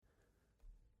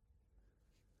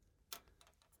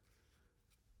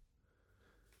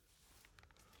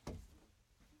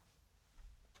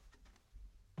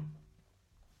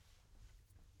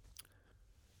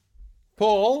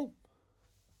Paul?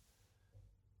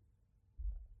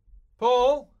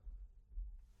 Paul?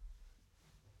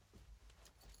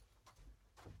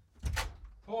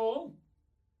 Paul?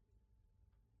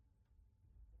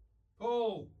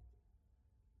 Paul?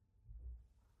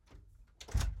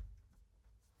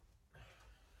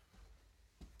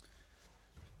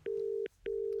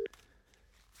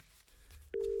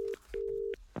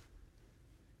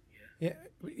 Yeah.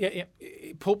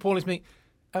 Paul is me.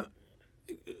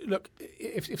 Look,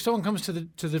 if someone comes to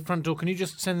the front door, can you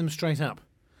just send them straight up?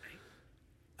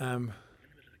 Pardon?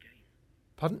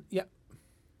 Yeah.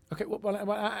 Okay. Well,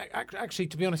 actually,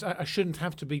 to be honest, I shouldn't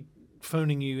have to be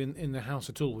phoning you in the house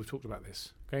at all. We've talked about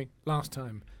this. Okay, last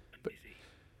time. But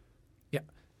yeah.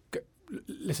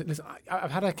 Listen.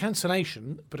 I've had a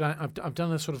cancellation, but I've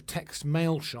done a sort of text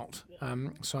mail shot.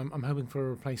 So I'm hoping for a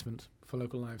replacement for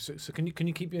Local Live. So can you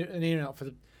keep an ear out for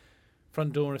the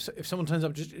front door? If someone turns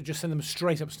up, just send them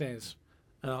straight upstairs,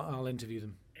 and I'll interview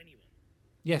them. Anyone?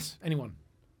 Yes, anyone.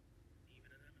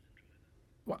 Even an Amazon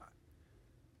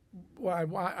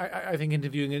driver? Well, I think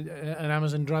interviewing an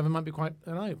Amazon driver might be quite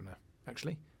an eye-opener,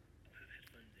 actually. I'll have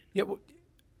headphones in. Yeah,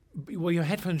 well, your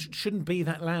headphones shouldn't be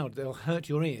that loud. They'll hurt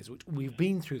your ears, which we've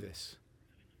been through this.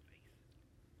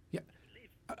 Yeah.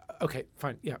 Okay,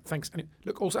 fine. Yeah, thanks. Anyway,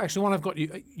 look, also, actually, while I've got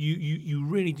you, you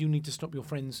really do need to stop your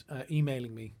friends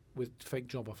emailing me with fake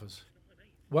job offers.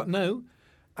 Well, no.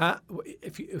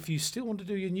 If you still want to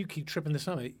do your Newquay trip in the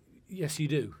summer, yes, you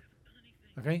do.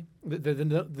 Okay? They're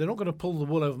not going to pull the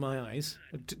wool over my eyes.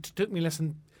 It took me less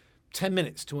than 10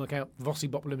 minutes to work out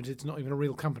Vossi Bop Limited's not even a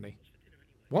real company.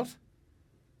 What?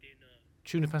 Dinner.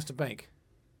 Tuna pasta bake.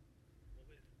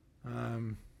 What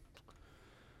with?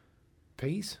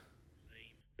 Peas?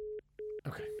 Same.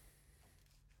 Okay.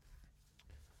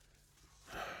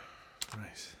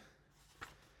 Right.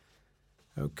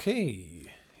 Okay.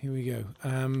 Here we go.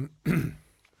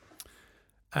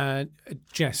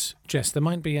 Jess, there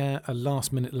might be a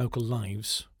last-minute Local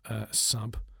Lives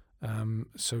sub.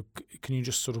 So can you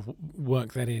just sort of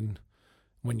work that in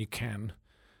when you can?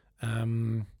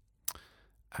 I'm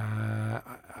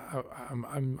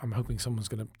hoping someone's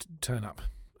going to turn up.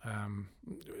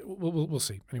 We'll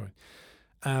see. Anyway.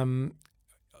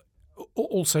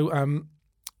 Also,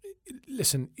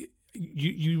 listen,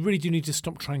 you really do need to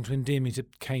stop trying to endear me to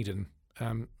Caden.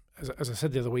 As I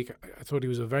said the other week, I thought he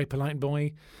was a very polite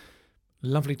boy,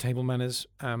 lovely table manners,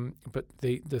 but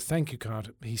the thank you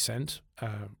card he sent,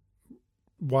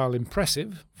 while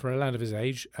impressive for a lad of his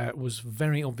age, was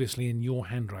very obviously in your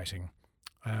handwriting.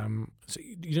 So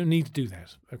you don't need to do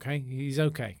that, okay? He's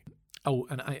okay. Oh,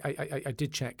 and I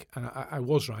did check, and I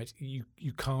was right. You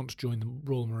can't join the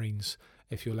Royal Marines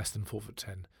if you're less than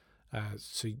 4'10",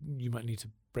 so you might need to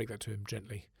break that to him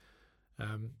gently.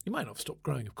 You might not have stopped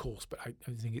growing, of course, but I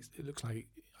think it looks like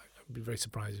I'd be very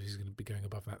surprised if he's going to be going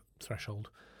above that threshold.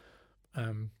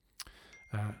 Hang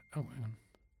on.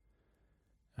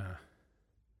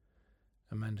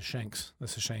 Amanda Shanks.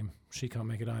 That's a shame. She can't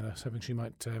make it either. I was hoping she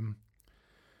might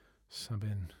sub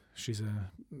in. She's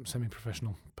a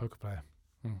semi-professional poker player.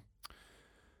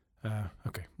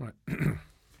 Okay, right.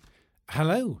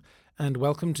 Hello, and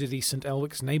welcome to the St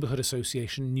Elwick's Neighbourhood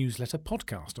Association newsletter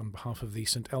podcast on behalf of the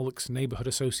St Elwick's Neighbourhood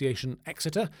Association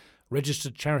Exeter,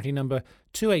 registered charity number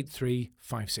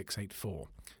 2835684.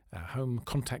 Home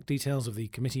contact details of the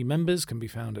committee members can be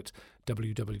found at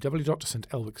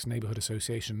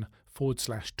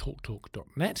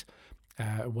www.stelwick's-neighbourhood-association/talktalk.net,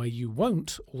 where you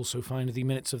won't also find the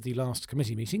minutes of the last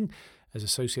committee meeting, as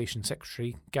Association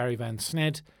Secretary Gary Van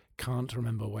Sned can't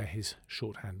remember where his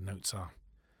shorthand notes are.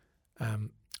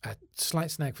 A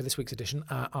slight snag for this week's edition.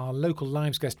 Our Local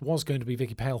Lives guest was going to be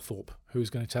Vicky Palethorpe,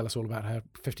 who's going to tell us all about her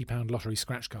 £50 lottery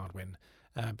scratch card win.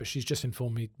 But she's just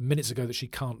informed me minutes ago that she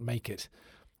can't make it,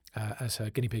 as her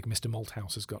guinea pig, Mr.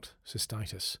 Malthouse, has got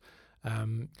cystitis.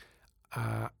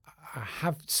 I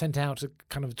have sent out a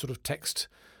kind of sort of text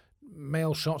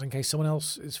mail shot in case someone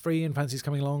else is free and fancies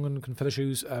coming along and can fill her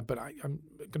shoes, but I'm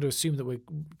going to assume that we're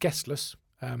guestless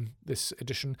this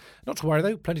edition. Not to worry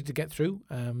though, plenty to get through.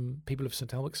 People of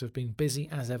St Elwick's have been busy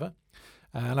as ever,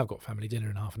 and I've got family dinner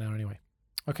in half an hour anyway.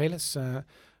 Okay, let's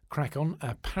crack on.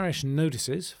 Parish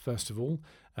notices, first of all.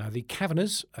 The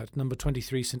Kavanaghs at number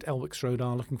 23 St Elwick's Road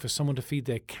are looking for someone to feed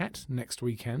their cat next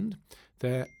weekend.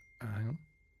 Hang on.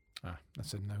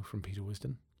 That's a no from Peter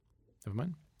Wisdom. Never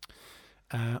mind.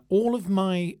 All of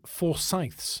my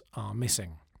Forsyths are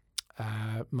missing.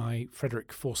 My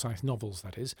Frederick Forsyth novels,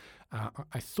 that is.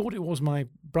 I thought it was my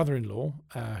brother-in-law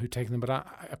who'd taken them, but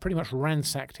I pretty much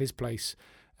ransacked his place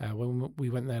when we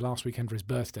went there last weekend for his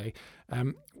birthday.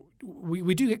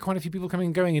 We do get quite a few people coming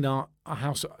and going in our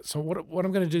house. So what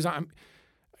I'm going to do is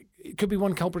it could be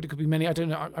one culprit, it could be many. I don't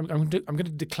know. I'm going to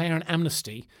declare an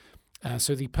amnesty,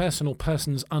 so the person or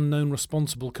persons unknown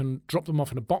responsible can drop them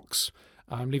off in a box.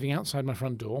 I'm leaving outside my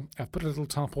front door. I've put a little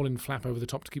tarpaulin flap over the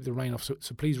top to keep the rain off,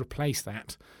 so please replace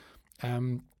that.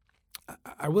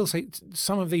 I will say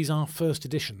some of these are first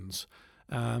editions.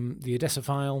 The Odessa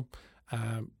file,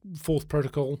 Fourth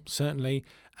Protocol, certainly,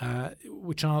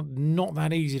 which are not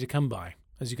that easy to come by,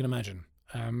 as you can imagine.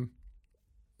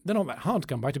 They're not that hard to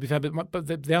come by, to be fair,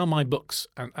 but they are my books,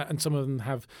 and some of them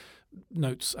have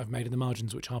notes I've made in the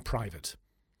margins which are private.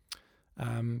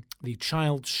 The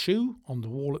child's shoe on the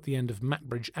wall at the end of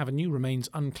Matbridge Avenue remains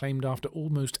unclaimed after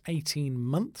almost 18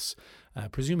 months.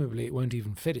 Presumably it won't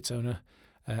even fit its owner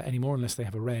anymore unless they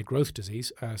have a rare growth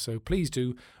disease. So please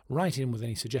do write in with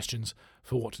any suggestions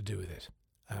for what to do with it.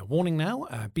 Warning now,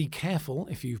 be careful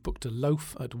if you've booked a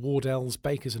loaf at Wardell's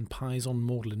Bakers and Pies on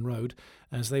Magdalen Road,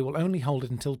 as they will only hold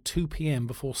it until 2 p.m.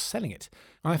 before selling it.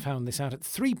 I found this out at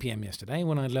 3 p.m. yesterday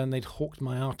when I learned they'd hawked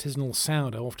my artisanal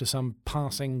sourdough off to some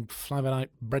passing fly-by-night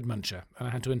bread muncher, and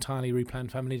I had to entirely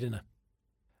replan family dinner.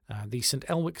 The St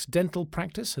Elwick's dental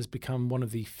practice has become one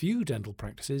of the few dental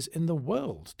practices in the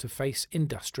world to face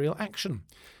industrial action.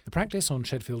 The practice on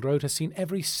Shedfield Road has seen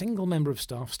every single member of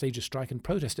staff stage a strike and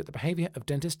protest at the behaviour of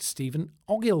dentist Stephen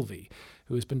Ogilvie,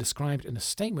 who has been described in a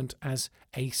statement as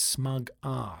a smug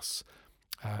arse.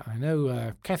 I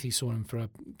know Kathy saw him for a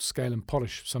scale and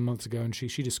polish some months ago, and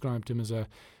she described him as a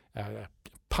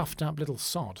puffed-up little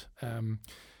sod.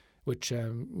 Which,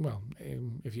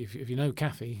 if you know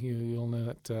Kathy, you'll know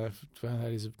that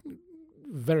that is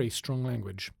very strong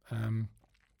language.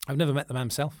 I've never met the man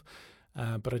himself,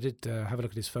 but I did have a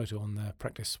look at his photo on the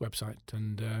practice website,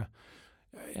 and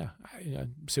I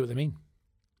see what they mean.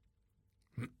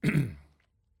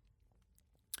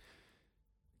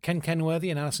 Ken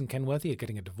Kenworthy and Alison Kenworthy are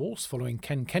getting a divorce following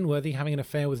Ken Kenworthy having an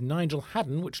affair with Nigel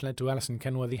Haddon, which led to Alison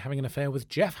Kenworthy having an affair with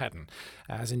Jeff Haddon,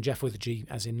 as in Jeff with a G,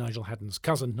 as in Nigel Haddon's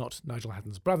cousin, not Nigel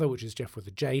Haddon's brother, which is Jeff with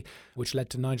a J, which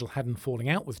led to Nigel Haddon falling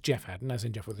out with Jeff Haddon, as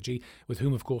in Jeff with a G, with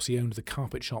whom, of course, he owned the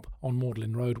carpet shop on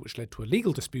Magdalen Road, which led to a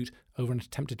legal dispute over an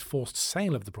attempted forced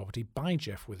sale of the property by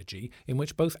Jeff with a G, in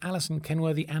which both Alison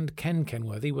Kenworthy and Ken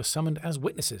Kenworthy were summoned as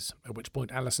witnesses, at which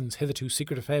point Alison's hitherto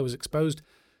secret affair was exposed,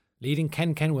 leading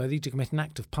Ken Kenworthy to commit an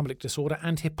act of public disorder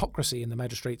and hypocrisy in the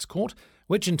magistrates' court,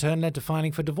 which in turn led to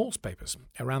filing for divorce papers.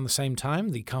 Around the same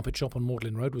time, the carpet shop on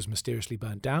Magdalen Road was mysteriously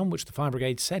burnt down, which the fire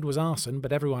brigade said was arson,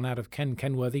 but everyone out of Ken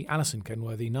Kenworthy, Alison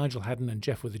Kenworthy, Nigel Haddon and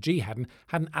Jeff with a G Haddon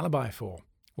had an alibi for,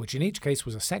 which in each case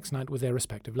was a sex night with their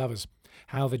respective lovers.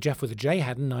 However, Jeff with a J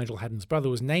Haddon, Nigel Haddon's brother,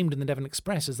 was named in the Devon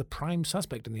Express as the prime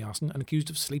suspect in the arson and accused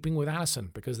of sleeping with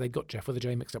Alison because they'd got Jeff with a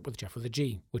J mixed up with Jeff with a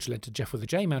G, which led to Jeff with a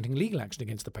J mounting legal action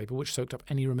against the paper, which soaked up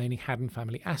any remaining Haddon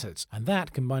family assets. And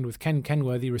that, combined with Ken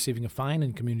Kenworthy receiving a fine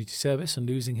in community service and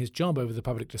losing his job over the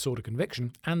public disorder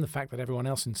conviction, and the fact that everyone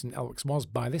else in St Elwick's was,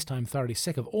 by this time, thoroughly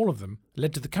sick of all of them,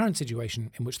 led to the current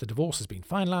situation in which the divorce has been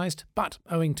finalised, but,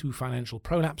 owing to financial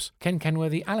prolapse, Ken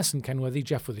Kenworthy, Alison Kenworthy,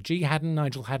 Jeff with a G Haddon,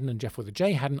 Nigel Haddon and Jeff with a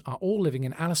J Haddon are all living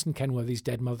in Alison Kenworthy's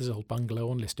dead mother's old bungalow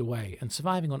on Lister Way and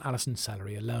surviving on Alison's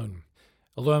salary alone.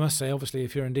 Although I must say, obviously,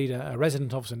 if you're indeed a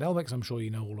resident of St Elwick's, I'm sure you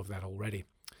know all of that already.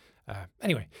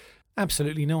 Anyway,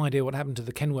 absolutely no idea what happened to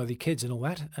the Kenworthy kids and all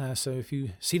that, so if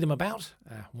you see them about,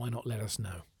 why not let us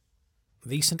know?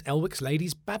 The St Elwick's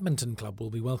Ladies Badminton Club will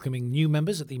be welcoming new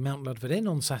members at the Mount Ludford Inn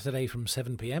on Saturday from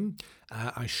 7 p.m.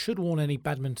 I should warn any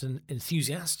badminton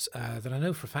enthusiasts that I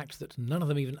know for a fact that none of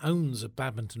them even owns a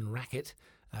badminton racket.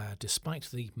 Despite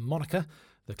the moniker,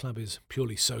 the club is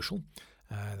purely social.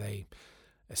 They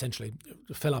essentially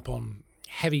fill up on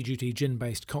heavy-duty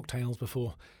gin-based cocktails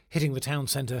before hitting the town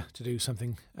centre to do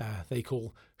something they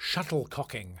call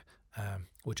shuttlecocking,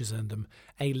 which has earned them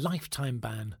a lifetime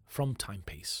ban from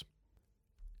Timepiece.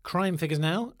 Crime figures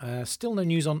now. Still no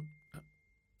news on...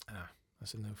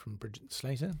 that's a note from Bridget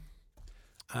Slater.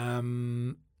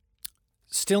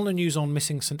 Still no news on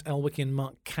missing St Elwickian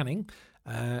Mark Canning.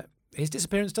 His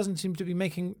disappearance doesn't seem to be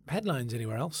making headlines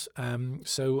anywhere else,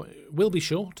 so we'll be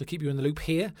sure to keep you in the loop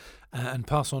here and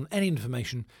pass on any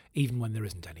information, even when there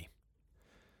isn't any.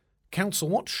 Council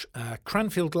Watch,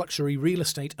 Cranfield luxury real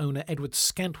estate owner Edward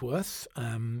Scantworth,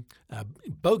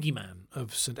 bogeyman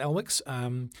of St Elwick's,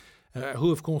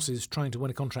 who of course is trying to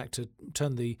win a contract to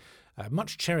turn the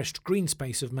much cherished green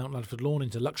space of Mount Ludford Lawn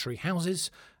into luxury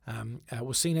houses,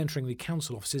 was seen entering the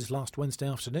council offices last Wednesday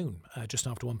afternoon, just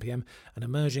after 1 p.m, and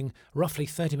emerging roughly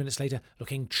 30 minutes later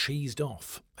looking cheesed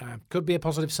off. Could be a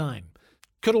positive sign.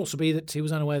 Could also be that he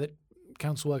was unaware that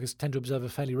council workers tend to observe a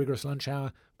fairly rigorous lunch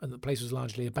hour and that the place was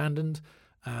largely abandoned.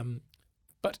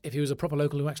 But if he was a proper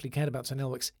local who actually cared about St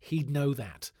Elwick's, he'd know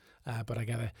that. but I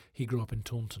gather he grew up in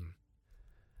Taunton.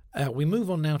 We move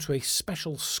on now to a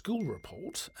special school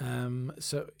report. Hang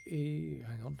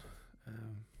on.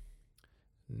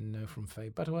 No from Faye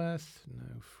Butterworth.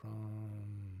 No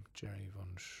from Jerry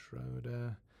von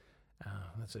Schroeder.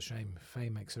 That's a shame. Faye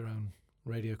makes her own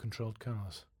radio-controlled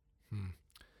cars.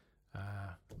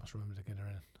 Must remember to get her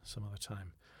in some other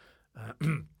time.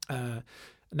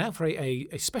 Now for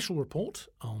a special report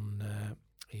on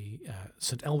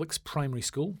St Elwick's Primary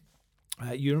School.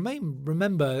 You may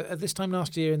remember at this time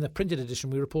last year in the printed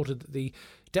edition we reported that the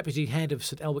deputy head of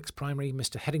St Elwick's Primary,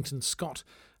 Mr Headington Scott,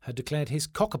 had declared his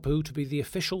cockapoo to be the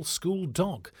official school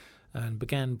dog and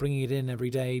began bringing it in every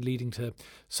day, leading to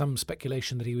some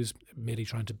speculation that he was merely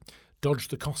trying to dodge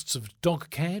the costs of dog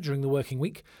care during the working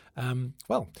week.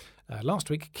 Last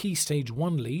week, Key Stage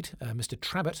 1 lead, Mr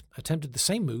Trabbott, attempted the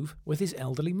same move with his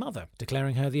elderly mother,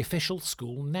 declaring her the official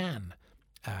school nan.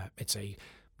 It's a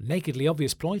nakedly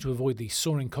obvious ploy to avoid the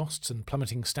soaring costs and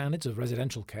plummeting standards of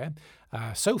residential care.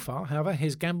 So far, however,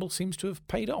 his gamble seems to have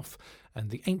paid off, and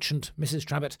the ancient Mrs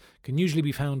Trabbott can usually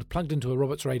be found plugged into a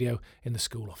Roberts radio in the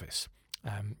school office.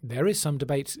 There is some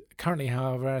debate currently,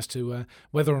 however, as to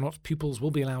whether or not pupils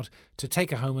will be allowed to take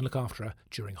her home and look after her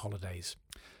during holidays.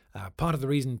 Part of the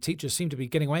reason teachers seem to be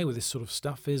getting away with this sort of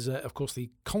stuff is, of course, the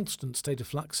constant state of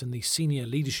flux in the senior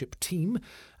leadership team.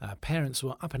 Parents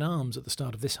were up in arms at the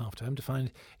start of this half-term to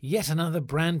find yet another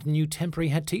brand new temporary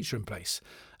head teacher in place.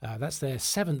 That's their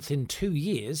 7th in 2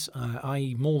 years,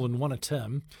 i.e. more than one a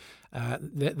term.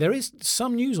 There is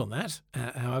some news on that,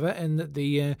 however, and that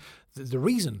the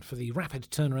reason for the rapid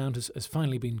turnaround has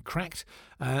finally been cracked,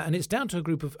 and it's down to a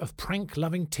group of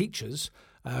prank-loving teachers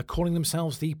calling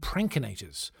themselves the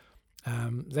Prankinators.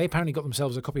 They apparently got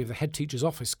themselves a copy of the head teacher's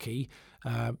office key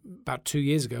about 2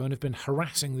 years ago and have been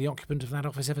harassing the occupant of that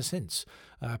office ever since.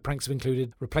 Pranks have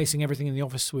included replacing everything in the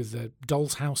office with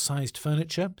doll's house-sized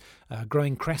furniture,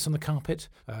 growing cress on the carpet,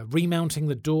 remounting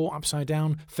the door upside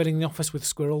down, filling the office with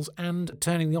squirrels, and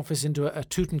turning the office into a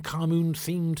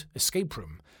Tutankhamun-themed escape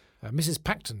room. Mrs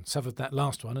Pacton suffered that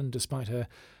last one, and despite her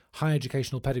high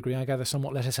educational pedigree, I gather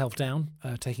somewhat let herself down,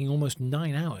 taking almost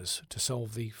 9 hours to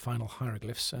solve the final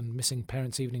hieroglyphs and missing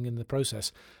parents' evening in the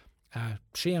process.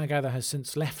 She, I gather, has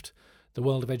since left the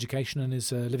world of education and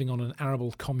is living on an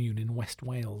arable commune in West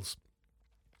Wales.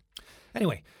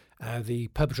 Anyway, the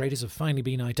perpetrators have finally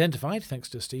been identified, thanks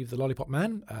to Steve the Lollipop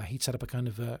Man. He'd set up a kind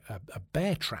of a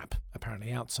bear trap,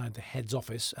 apparently, outside the head's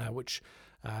office, which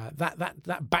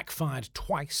that backfired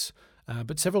twice.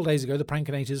 But several days ago, the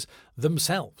Prankinators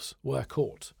themselves were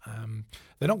caught.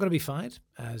 They're not going to be fired,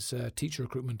 as teacher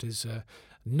recruitment is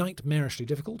nightmarishly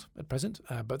difficult at present,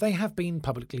 but they have been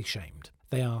publicly shamed.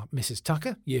 They are Mrs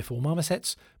Tucker, Year 4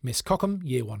 Marmosets, Miss Cockham,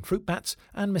 Year 1 Fruit Bats,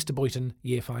 and Mr Boyton,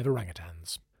 Year 5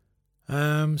 Orangutans.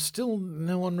 Still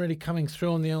no one really coming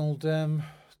through on the old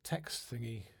text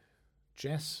thingy,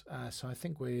 Jess, so I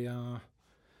think we are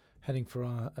heading for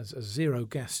a zero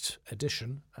guest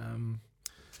edition.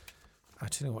 I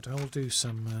tell you what, I will do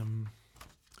some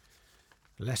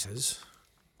letters.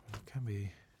 It can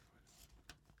be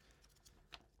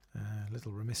a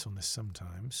little remiss on this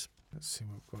sometimes. Let's see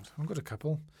what we've got. I've got a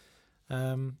couple.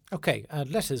 Okay,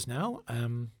 letters now.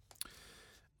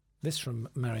 This from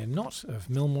Marion Knott of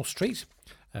Millmore Street.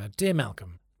 Dear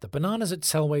Malcolm, the bananas at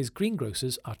Selway's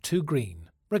greengrocers are too green.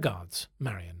 Regards,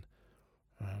 Marion.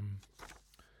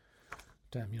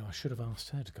 I should have asked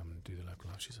her to come and do the local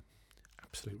life. She's an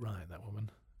absolute riot, that woman.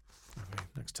 Okay,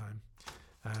 next time.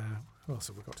 Who else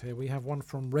have we got here? We have one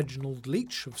from Reginald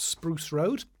Leach of Spruce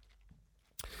Road.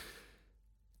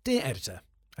 Dear Editor,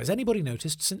 has anybody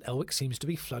noticed St Elwick seems to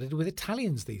be flooded with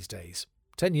Italians these days?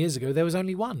 10 years ago there was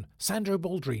only one, Sandro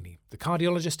Baldrini, the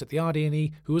cardiologist at the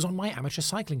RD&E who was on my amateur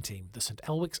cycling team, the St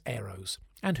Elwick's Aeros,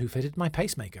 and who fitted my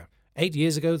pacemaker. 8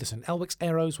 years ago, the St Elwick's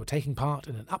Aeros were taking part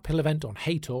in an uphill event on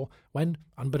Haytor when,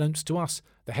 unbeknownst to us,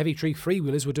 the Heavy Tree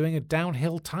freewheelers were doing a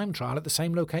downhill time trial at the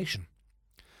same location.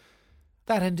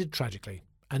 That ended tragically,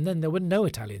 and then there were no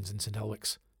Italians in St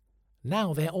Elwick's.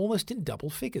 Now they're almost in double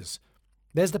figures.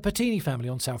 There's the Patini family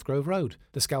on South Grove Road,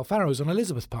 the Scalfaros on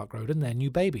Elizabeth Park Road and their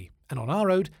new baby, and on our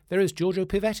road there is Giorgio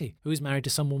Pivetti, who is married to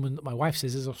some woman that my wife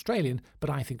says is Australian, but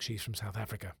I think she's from South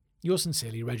Africa. Yours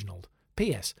sincerely, Reginald.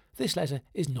 P.S. This letter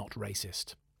is not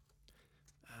racist.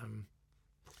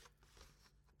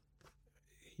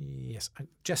 Yes,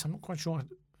 Jess, I'm not quite sure.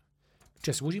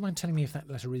 Jess, would you mind telling me if that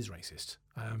letter is racist?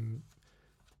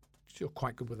 You're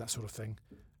quite good with that sort of thing.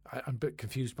 I'm a bit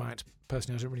confused by it.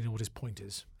 Personally, I don't really know what his point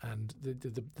is, and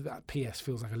that P.S.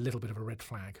 feels like a little bit of a red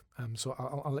flag. So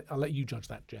I'll let you judge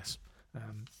that, Jess.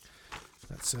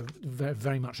 That's very,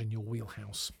 very much in your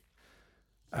wheelhouse.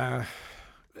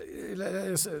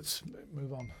 Let's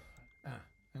move on.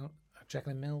 Hang on.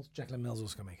 Jacqueline Mills. Jacqueline Mills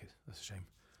also going to make it. That's a shame.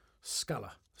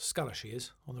 Sculler she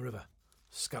is, on the river.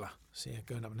 Sculler. See her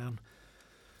going up and down.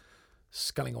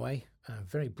 Sculling away.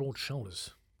 Very broad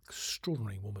shoulders.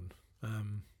 Extraordinary woman.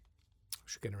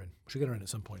 Should get her in. Should get her in at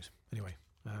some point. Anyway.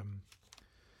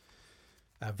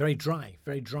 Very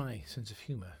dry sense of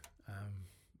humour.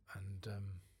 And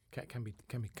can be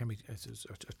it's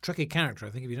a tricky character, I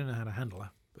think, if you don't know how to handle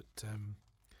her. But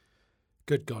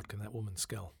good God, can that woman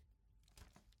scull.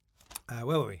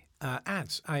 Where were we?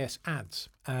 Ads. Yes, ads.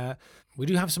 We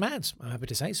do have some ads, I'm happy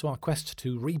to say, so our quest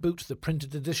to reboot the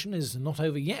printed edition is not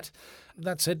over yet.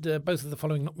 That said, both of the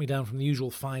following knocked me down from the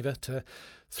usual £5 to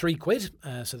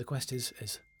 £3, so the quest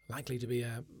is likely to be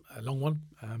a long one,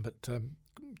 but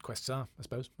quests are, I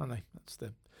suppose, aren't they? That's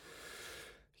the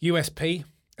USP.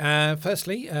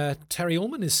 Firstly, Terry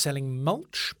Allman is selling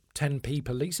mulch, 10p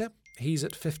per litre. He's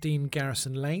at 15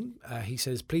 Garrison Lane. He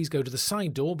says, please go to the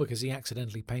side door because he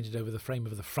accidentally painted over the frame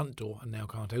of the front door and now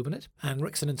can't open it. And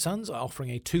Rickson & Sons are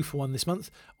offering a 2-for-1 this month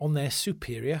on their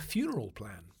Superior funeral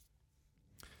plan.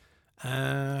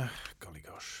 Golly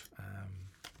gosh.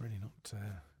 Really not... I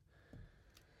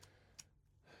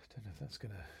don't know if that's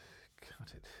going to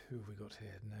cut it. Who have we got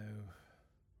here? No.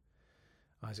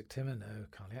 Isaac Timmer, no.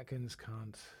 Carly Atkins,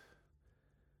 can't.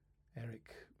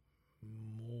 Eric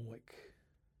Morwick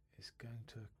is going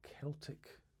to a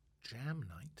Celtic jam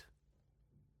night.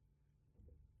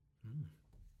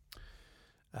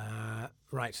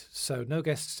 Right, so no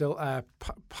guests still.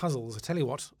 Puzzles, I tell you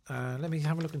what, let me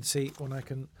have a look and see what I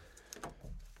can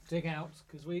dig out,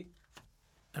 because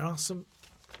there are some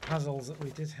puzzles that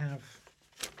we did have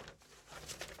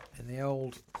in the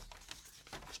old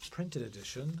printed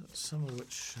edition, some of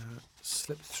which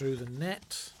slipped through the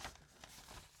net.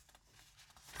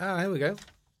 Here we go.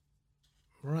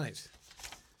 Right.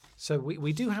 So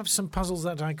we do have some puzzles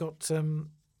that I got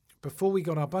before we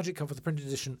got our budget cut for the printed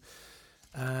edition.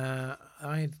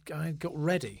 I got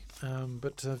ready,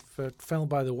 but fell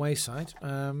by the wayside.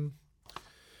 I'm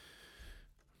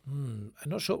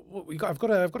not sure what we got. I've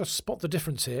got to spot the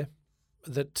difference here.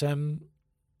 That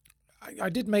I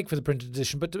did make for the printed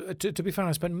edition, but to be fair,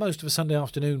 I spent most of a Sunday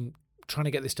afternoon trying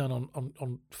to get this done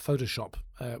on Photoshop,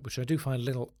 which I do find a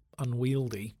little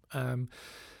unwieldy.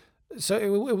 So it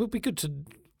would be good to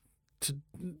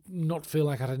not feel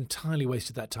like I'd entirely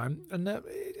wasted that time, and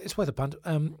it's worth a punt.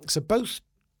 So both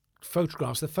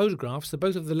photographs, they're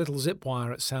both of the little zip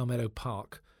wire at Salmeadow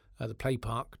Park, the play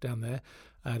park down there.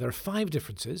 There are 5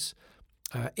 differences.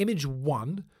 Image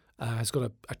 1 has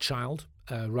got a child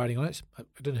riding on it. I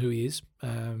don't know who he is.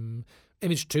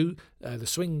 Image 2, the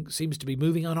swing seems to be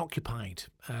moving unoccupied.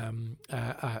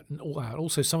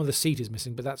 Also, some of the seat is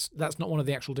missing, but that's not one of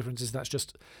the actual differences. That's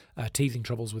just teething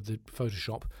troubles with the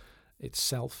Photoshop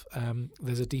itself.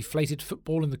 There's a deflated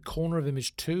football in the corner of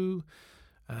image 2.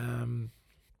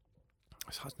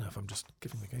 It's hard to know if I'm just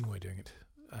giving the game away doing it.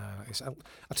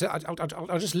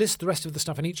 I'll just list the rest of the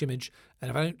stuff in each image,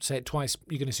 and if I don't say it twice,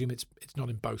 you can assume it's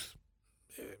not in both.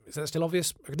 Is that still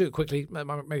obvious? I can do it quickly,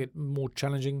 make it more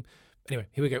challenging. Anyway,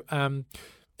 here we go.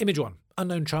 Image 1,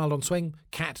 unknown child on swing,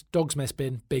 cat, dog's mess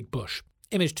bin, big bush.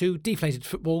 Image 2, deflated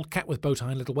football, cat with bow tie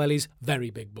and little wellies,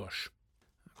 very big bush.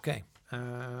 Okay,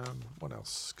 what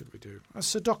else could we do?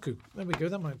 Sudoku. There we go.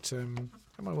 That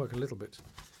might work a little bit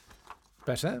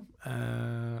better.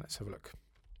 Let's have a look.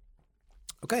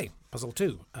 Okay, puzzle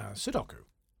 2, Sudoku.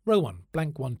 Row 1,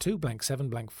 blank 1 2, blank 7,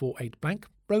 blank 4 8, blank.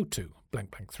 Row 2, blank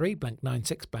blank 3, blank 9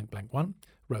 6, blank blank 1.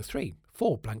 Row 3,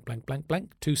 4 blank blank blank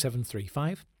blank 2 7 3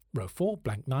 5. Row 4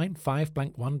 blank 9 5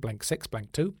 blank 1 blank 6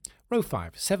 blank 2. Row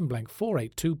 5 7 blank 4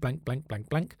 8 2 blank blank blank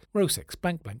blank. Row 6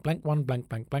 blank blank blank 1 blank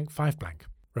blank blank 5 blank.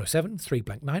 Row 7 3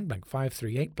 blank 9 blank 5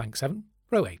 3 8 blank 7.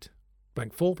 Row 8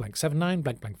 blank 4 blank 7 9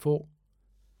 blank blank 4.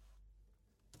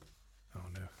 Oh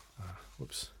no!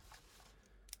 Whoops!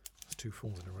 That's 2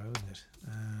 4s in a row, isn't it?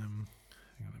 Hang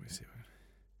on, let me see.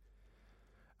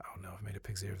 Oh no! I've made a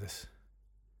pig's ear of this.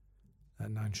 That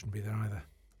 9 shouldn't be there either.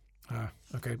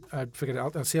 Okay, I'd forget it.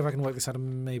 I'll see if I can work this out,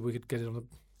 and maybe we could get it on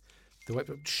the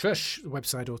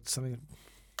website or something.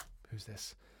 Who's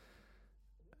this?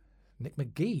 Nick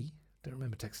McGee? Don't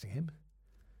remember texting him.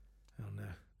 Oh no!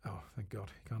 Oh, thank God,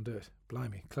 he can't do it.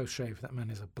 Blimey, close shave. That man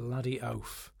is a bloody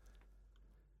oaf.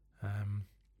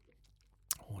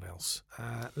 What else?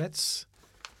 Let's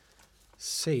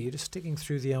see. Just digging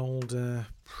through the old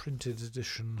printed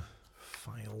edition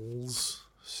files.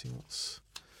 See what's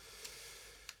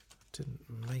didn't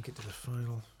make it to the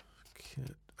final.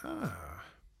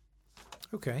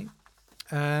 Okay.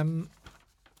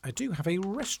 I do have a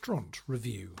restaurant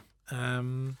review.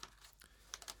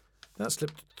 That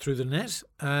slipped through the net.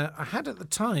 I had at the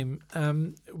time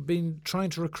been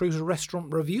trying to recruit a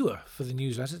restaurant reviewer for the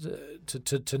newsletter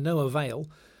to no avail.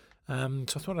 So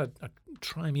I thought I'd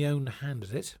try my own hand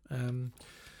at it.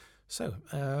 So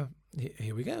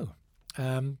here we go.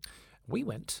 We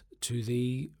went to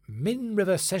the Min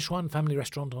River Szechuan Family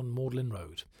Restaurant on Magdalen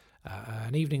Road.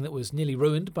 An evening that was nearly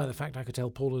ruined by the fact I could tell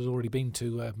Paul had already been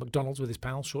to McDonald's with his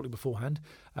pals shortly beforehand.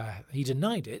 He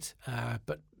denied it,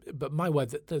 but my word,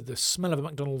 the smell of a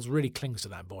McDonald's really clings to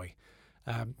that boy.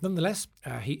 Nonetheless,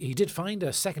 he did find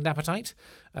a second appetite,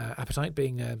 appetite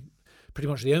being pretty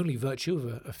much the only virtue of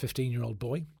a 15-year-old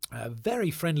boy.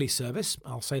 Very friendly service,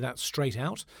 I'll say that straight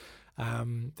out.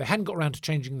 They hadn't got around to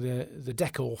changing the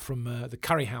decor from the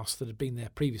curry house that had been there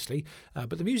previously,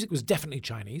 but the music was definitely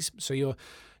Chinese, so you're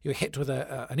hit with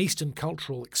an Eastern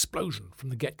cultural explosion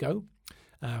from the get-go.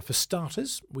 For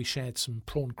starters, we shared some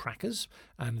prawn crackers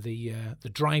and the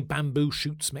dry bamboo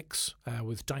shoots mix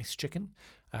with diced chicken.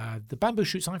 The bamboo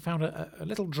shoots I found a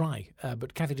little dry,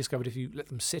 but Kathy discovered if you let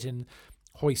them sit in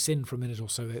hoisin for a minute or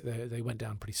so, they went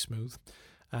down pretty smooth.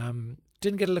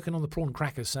 Didn't get a look in on the prawn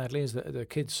crackers, sadly, as the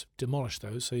kids demolished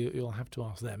those, so you'll have to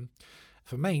ask them.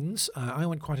 For mains, I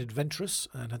went quite adventurous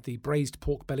and had the braised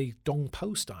pork belly dong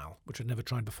po style, which I'd never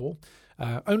tried before.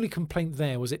 Only complaint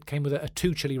there was it came with a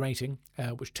 2 chili rating,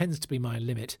 which tends to be my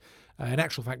limit. In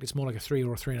actual fact, it's more like a 3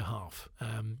 or a 3.5.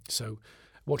 So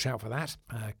watch out for that.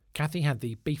 Kathy had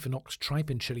the beef and ox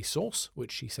tripe in chili sauce,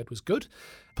 which she said was good.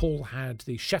 Paul had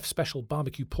the chef special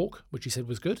barbecue pork, which he said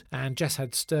was good. And Jess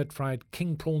had stir-fried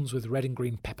king prawns with red and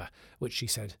green pepper, which she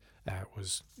said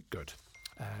was good.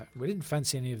 We didn't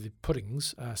fancy any of the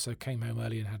puddings, so came home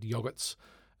early and had yogurts.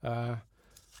 I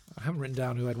haven't written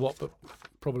down who had what, but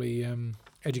probably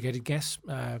educated guess.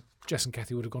 Jess and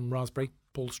Kathy would have gone raspberry,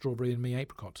 Paul strawberry, and me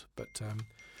apricot. But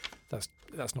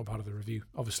that's not part of the review,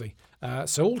 obviously.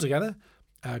 So altogether,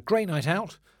 great night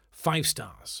out, 5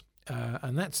 stars.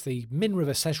 And that's the Min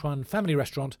River Szechuan Family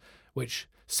Restaurant, which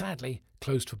sadly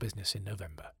closed for business in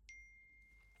November.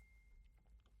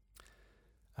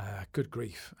 Good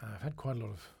grief. I've had quite a lot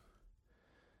of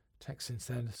text since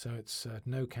then. So it's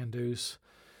No Can Do's,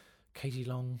 Katie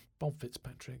Long, Bob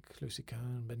Fitzpatrick, Lucy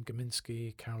Cohen, Ben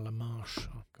Gaminsky, Carol LaMarche.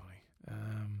 Oh, golly.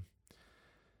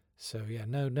 So, yeah,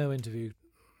 no interview.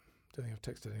 Don't think I've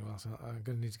texted anyone else. I'm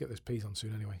going to need to get those P's on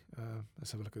soon anyway.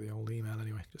 Let's have a look at the old email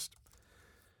anyway. Just,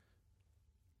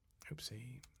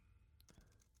 oopsie.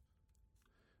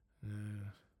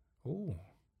 Oh,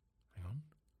 hang on.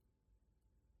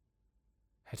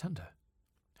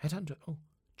 Headhunter. Oh,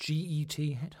 GET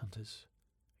Headhunters.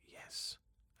 Yes.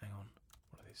 Hang on.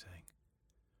 What are they saying?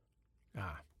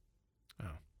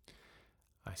 Oh,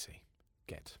 I see.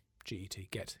 Get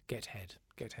head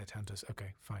Headhunters.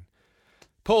 Okay, fine.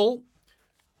 Paul.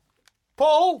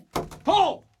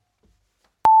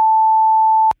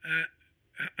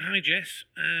 Hi, Jess.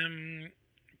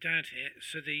 Dad here.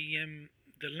 So the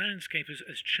landscape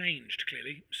has changed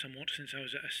clearly somewhat since I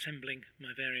was assembling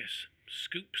my various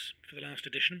scoops for the last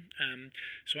edition.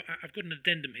 So I've got an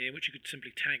addendum here which you could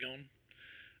simply tag on.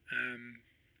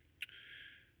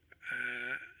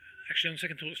 Actually, on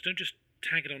second thoughts, don't just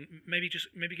tag it on. Maybe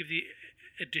give the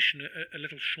edition a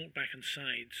little short back and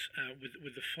sides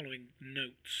with the following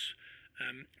notes.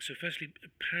 So firstly,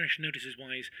 parish notices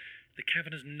wise, the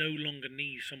Kavanaghs no longer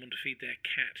need someone to feed their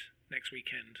cat next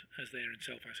weekend as they're in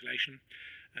self-isolation,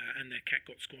 and their cat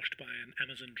got squashed by an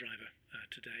Amazon driver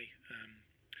today.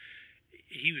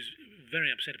 He was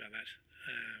very upset about that,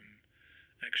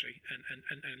 actually, and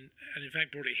in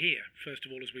fact brought it here, first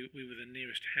of all, as we were the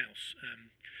nearest house.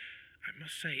 I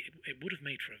must say, it would have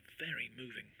made for a very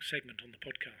moving segment on the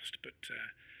podcast, but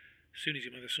as soon as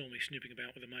your mother saw me snooping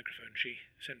about with a microphone, she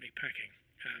sent me packing.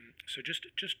 So just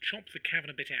chop the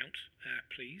Kavanagh bit out,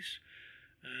 please.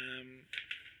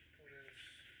 What else?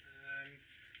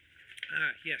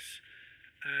 Yes.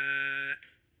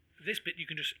 This bit you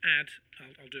can just add.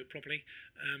 I'll do it properly.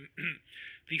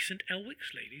 The St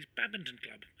Elwick's Ladies Badminton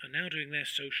Club are now doing their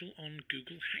social on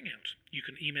Google Hangout. You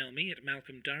can email me at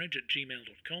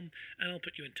malcolmdurridge@gmail.com and I'll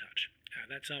put you in touch.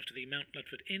 That's after the Mount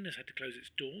Ludford Inn has had to close its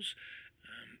doors.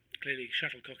 Clearly,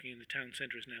 shuttlecocking in the town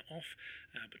centre is now off,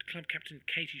 but club captain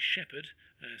Katie Shepherd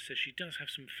says she does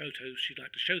have some photos she'd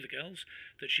like to show the girls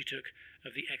that she took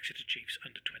of the Exeter Chiefs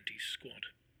under-20s squad.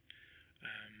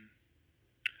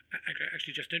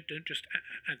 Actually, just don't just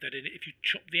add that in. If you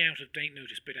chop the out-of-date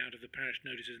notice bit out of the parish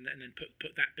notices and then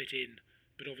put that bit in,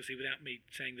 but obviously without me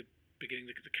saying the beginning,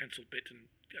 the cancelled bit, and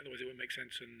otherwise it won't make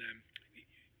sense, and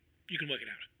you can work it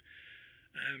out.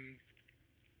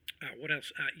 What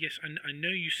else? Yes, I know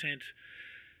you said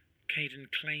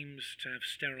Caden claims to have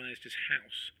sterilised his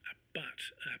house.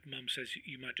 but Mum says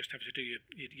you might just have to do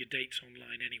your dates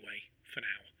online anyway for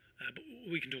now. But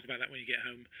we can talk about that when you get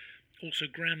home. Also,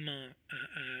 Grandma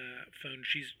phoned.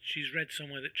 She's read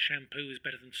somewhere that shampoo is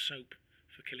better than soap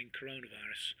for killing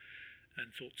coronavirus,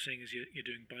 and thought, seeing as you're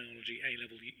doing biology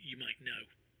A-level, you might know.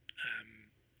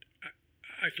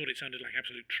 I thought it sounded like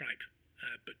absolute tripe,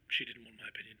 but she didn't want my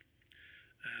opinion.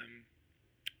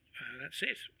 That's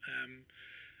it.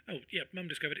 Mum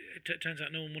discovered it turns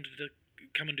out no one wanted to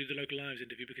come and do the Local Lives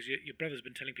interview because your brother's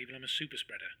been telling people I'm a super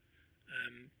spreader.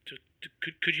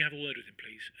 Could you have a word with him,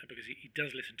 please? Because he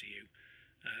does listen to you,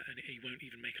 and he won't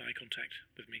even make eye contact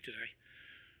with me today.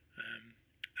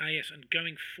 Yes, and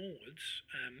going forwards,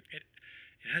 it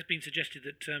has been suggested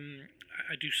that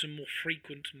I do some more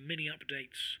frequent mini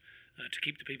updates to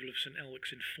keep the people of St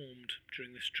Elwick's informed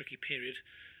during this tricky period.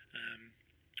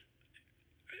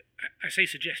 I say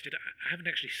suggested. I haven't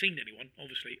actually seen anyone,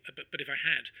 obviously, but if I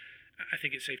had, I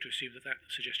think it's safe to assume that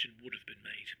suggestion would have been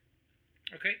made.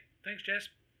 Okay, thanks, Jess.